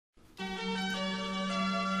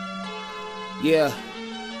Yeah.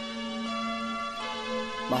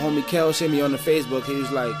 My homie Kel sent me on the Facebook. He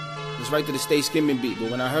was like, it's right to the Stay Skimming beat.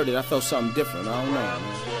 But when I heard it, I felt something different. I don't know, man.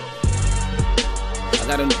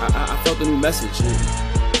 I felt a new message.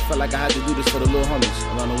 I felt like I had to do this for the little homies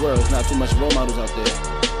around the world. There's not too much role models out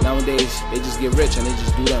there. Nowadays, they just get rich and they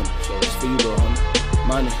just do them. So it's for you, little homie.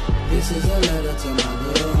 Money. This is a letter to my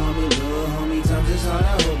little homie, little homie. Times is hard,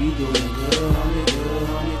 I hope you doing good, homie, good,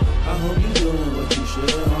 homie. I hope you doing what you should,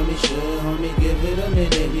 homie. Give it a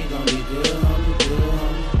minute, we gon' be good, homie, good,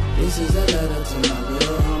 homie. This is a letter to my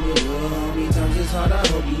little homie. Times is hard, I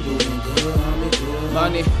hope you doing good, homie, good,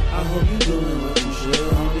 Money. I hope you doing what you should,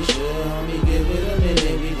 homie. Give it a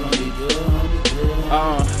minute, we gon' be good, homie, good,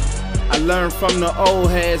 homie. I learned from the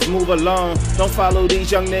old heads, move along. Don't follow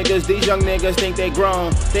these young niggas think they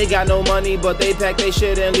grown. They got no money, but they pack they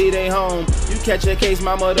shit and leave they home. You catch a case,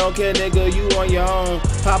 mama don't care, nigga, you on your own.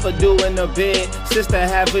 Papa doing the bid, sister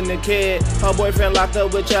having the kid. Her boyfriend locked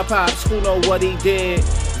up with your pops, who know what he did.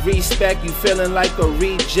 Respect, you feeling like a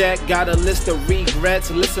reject. Got a list of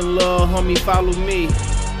regrets, listen lil' homie, follow me.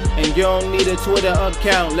 And you don't need a Twitter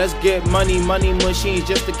account. Let's get money machines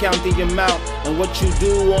just to count the amount. And what you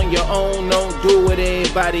do on your own, don't do with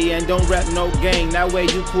everybody. And don't rep no gang, that way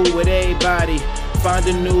you cool with everybody. Find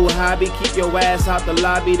a new hobby, keep your ass out the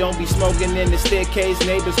lobby. Don't be smoking in the staircase,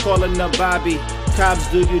 neighbors calling up Bobby.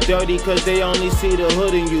 Cops do you dirty cause they only see the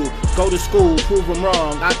hood in you. Go to school, prove them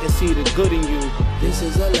wrong, I can see the good in you. This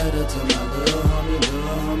is a letter to my little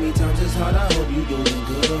homie. Times is hard, I hope you doing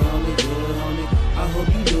good, homie. I hope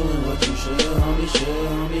you doing what you should,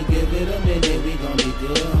 homie. Give it a minute, we gon' be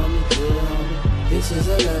good, homie. This is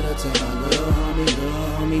a letter to my little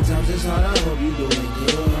homie. Times is hard, I hope you doing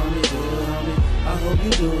good, homie. I hope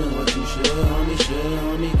you doing what you should,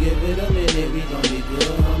 homie. Give it a minute, we gon' be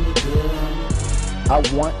good, homie. I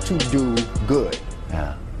want to do good.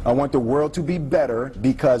 Yeah. I want the world to be better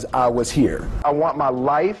because I was here. I want my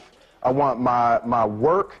life, I want my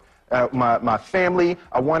work, my family,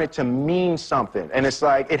 I want it to mean something. And it's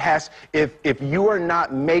like, it has, if you are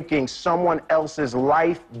not making someone else's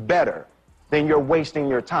life better, then you're wasting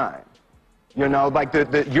your time. You know, like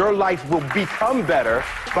your life will become better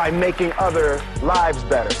by making other lives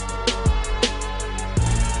better.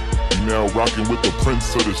 Now rocking with the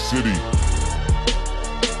Prince of the City.